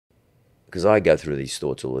because I go through these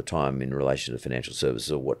thoughts all the time in relation to financial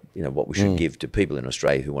services, or what we should give to people in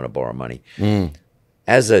Australia who want to borrow money.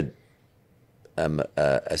 As a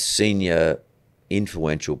senior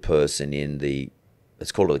influential person in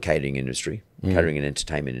let's call it the catering industry, catering and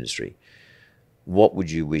entertainment industry, what would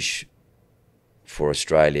you wish for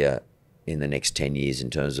Australia in the next 10 years in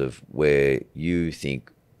terms of where you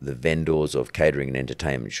think the vendors of catering and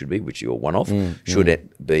entertainment should be, which you're one of, should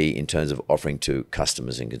it be in terms of offering to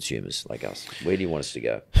customers and consumers like us? Where do you want us to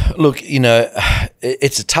go? Look,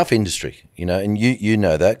 it's a tough industry, and you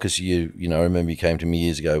know that because I remember you came to me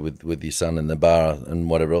years ago with your son in the bar and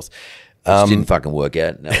whatever else. It didn't fucking work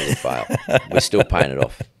out. No, it was a fail. We're still paying it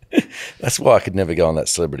off. That's why I could never go on that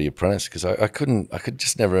Celebrity Apprentice, because I could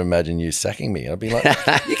just never imagine you sacking me. I'd be like,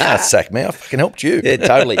 you can't sack me. I fucking helped you. Yeah,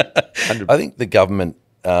 totally. 100%. I think the government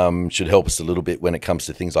should help us a little bit when it comes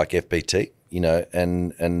to things like FBT,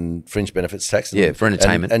 and Fringe Benefits Tax. For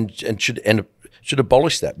entertainment. And should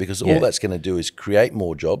abolish that, because all that's going to do is create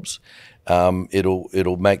more jobs.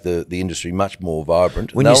 It'll make the industry much more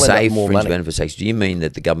vibrant. When you say Fringe Benefits Tax, do you mean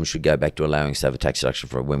that the government should go back to allowing us to have a tax deduction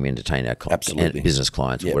for when we entertain our business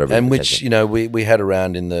clients, or whatever? And which we had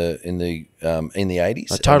around in the 80s.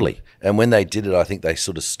 Oh, totally. And when they did it, I think they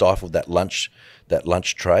sort of stifled that lunch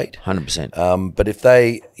trade. 100%. But if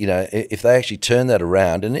they actually turned that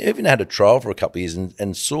around and even had a trial for a couple of years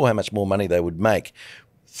and saw how much more money they would make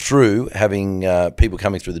through having people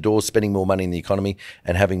coming through the doors, spending more money in the economy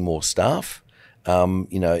and having more staff,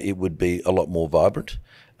 it would be a lot more vibrant,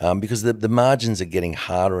 because the margins are getting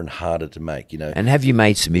harder and harder to make, And have you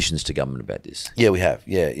made submissions to government about this? Yeah, we have.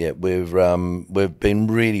 Yeah. We've been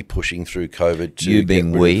really pushing through COVID to you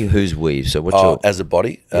being we? Who's we? So what's your... As a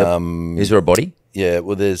body. Yep. Is there a body? Yeah,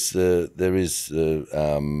 well, there's a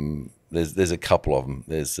couple of them.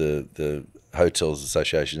 There's the Hotels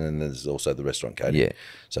Association, and there's also the Restaurant Catering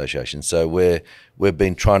Association. So we've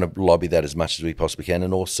been trying to lobby that as much as we possibly can,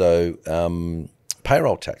 and also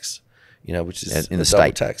payroll tax, which is in the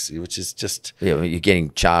state tax, which is just you're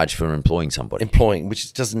getting charged for employing somebody.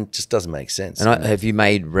 Which doesn't make sense. And have you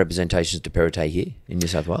made representations to Perrottet here in New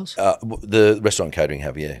South Wales? The Restaurant Catering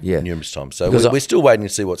have, numerous times. So we're still waiting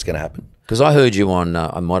to see what's going to happen. Because I heard you on,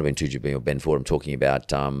 I might have been 2GB or Ben Fordham talking about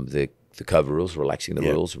the COVID rules, relaxing the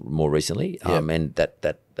rules more recently, and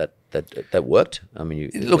that worked. I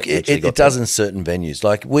mean, it does in certain venues.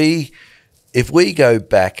 Like if we go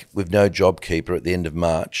back with no JobKeeper at the end of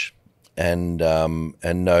March and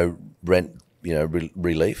no rent,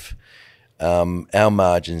 relief, our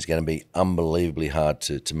margin is going to be unbelievably hard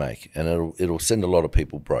to make, and it'll send a lot of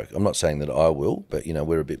people broke. I'm not saying that I will, but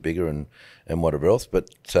we're a bit bigger and whatever else. But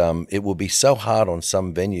it will be so hard on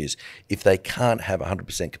some venues if they can't have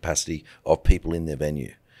 100% capacity of people in their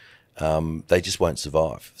venue. They just won't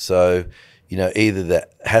survive. So either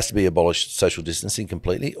that has to be abolished, social distancing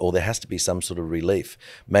completely, or there has to be some sort of relief.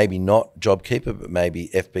 Maybe not JobKeeper, but maybe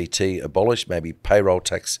FBT abolished, maybe payroll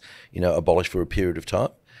tax, abolished for a period of time.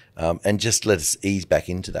 And just let us ease back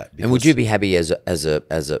into that. And would you be happy as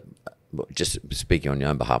a just speaking on your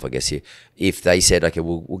own behalf, I guess here, if they said, okay,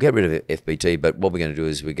 we'll get rid of FBT, but what we're going to do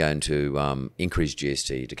is we're going to increase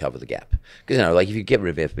GST to cover the gap? Because if you get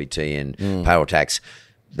rid of FBT and payroll tax,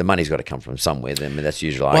 the money's got to come from somewhere. Then that's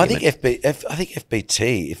usually argument. I think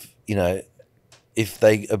FBT, if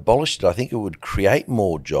they abolished it, I think it would create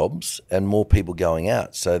more jobs and more people going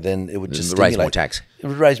out. So then it would just raise more tax. It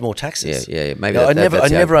would raise more taxes. Yeah. Maybe I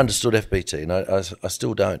never understood FBT, and I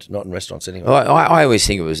still don't. Not in restaurants anyway. Well, I always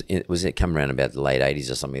think it come around about the late 80s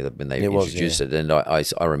or something when they introduced it, and I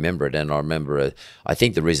remember it, and I remember I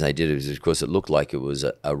think the reason they did it was because it looked like it was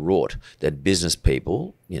a rort that business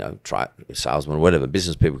people, salesmen or whatever,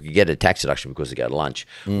 business people could get a tax deduction because they go to lunch.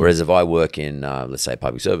 Whereas if I work in, let's say,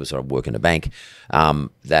 public service, or I work in a bank, I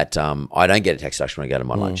don't get a tax deduction when I go to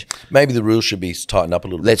my lunch. Maybe the rules should be tightened up a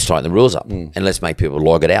little bit. Let's tighten the rules up, and let's make people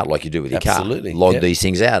log it out like you do with your car. Log these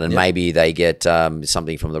things out, and maybe they get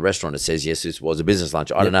something from the restaurant that says, yes, this was a business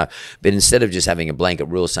lunch. I don't know. But instead of just having a blanket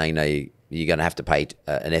rule saying, no, you're going to have to pay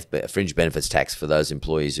a fringe benefits tax for those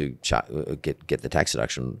employees who get the tax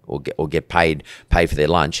deduction or get paid for their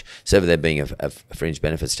lunch, instead of there being a fringe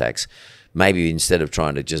benefits tax, maybe instead of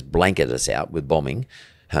trying to just blanket us out with bombing,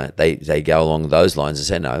 they go along those lines and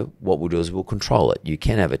say, no, what we'll do is we'll control it. You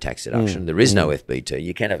can have a tax deduction. There is no FBT.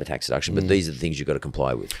 You can have a tax deduction, but these are the things you've got to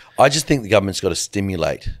comply with. I just think the government's got to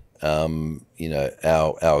stimulate, our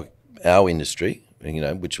industry,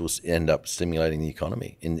 which will end up stimulating the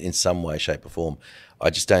economy in some way, shape or form. I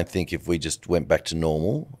just don't think if we just went back to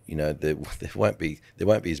normal, there won't be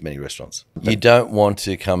as many restaurants. You don't want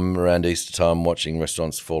to come around Easter time watching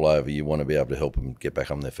restaurants fall over. You want to be able to help them get back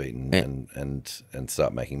on their feet and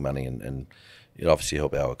start making money and obviously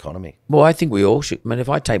help our economy. Well, I think we all should. I mean, if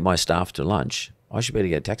I take my staff to lunch, I should be able to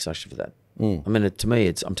get a tax deduction for that. I mean, to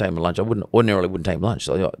me, I'm taking my lunch. I ordinarily wouldn't take lunch,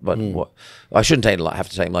 but what I shouldn't have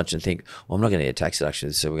to take lunch and think, well, I'm not going to get a tax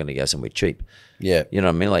deduction, so we're going to go somewhere cheap. Yeah, you know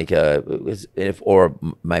what I mean. Like, or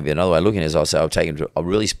maybe another way of looking at it is I'll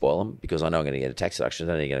really spoil them because I know I'm going to get a tax deduction.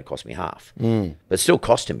 It's only going to cost me half, but it's still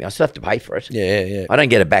costing me. I still have to pay for it. Yeah. I don't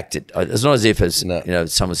get it back to. It's not as if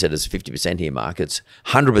someone said it's 50% here, Mark. It's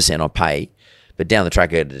 100% I pay. But down the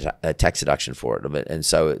track, I get a tax deduction for it, and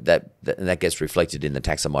so that gets reflected in the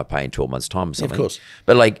tax I might pay in 12 months' time or something. Of course.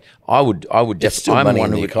 But like, I would definitely. I'm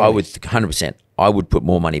one who I would 100%. I would put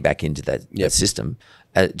more money back into that system,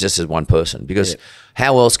 just as one person, because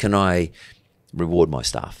how else can I reward my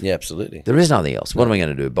staff? Yeah, absolutely. There is nothing else. What am I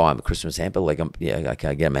going to do? Buy them a Christmas hamper? Like,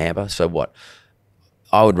 okay, get them a hamper. So what?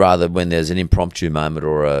 I would rather when there's an impromptu moment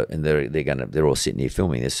and they're all sitting here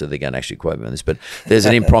filming this, so they're going to actually quote me on this. But there's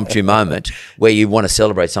an impromptu moment where you want to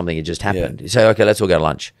celebrate something that just happened. You say, okay, let's all go to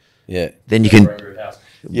lunch. Yeah. Then you can.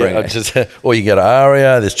 Or you go to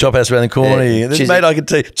Aria, there's Chop House around the corner. Mate, I can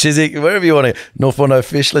tell you, Chiswick, wherever you want to. North Bondi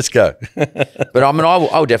Fish, let's go. But I mean, I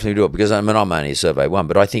will definitely do it because I'm only a survey one,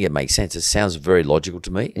 but I think it makes sense. It sounds very logical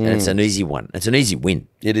to me, and it's an easy one. It's an easy win.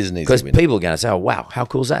 It is an easy win. Because people are going to say, oh, wow, how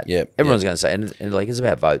cool is that? Yeah. Everyone's going to say, and like, it's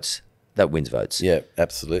about votes. That wins votes. Yeah,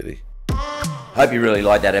 absolutely. Hope you really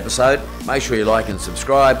liked that episode. Make sure you like and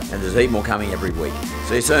subscribe, and there's heaps more coming every week.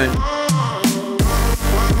 See you soon.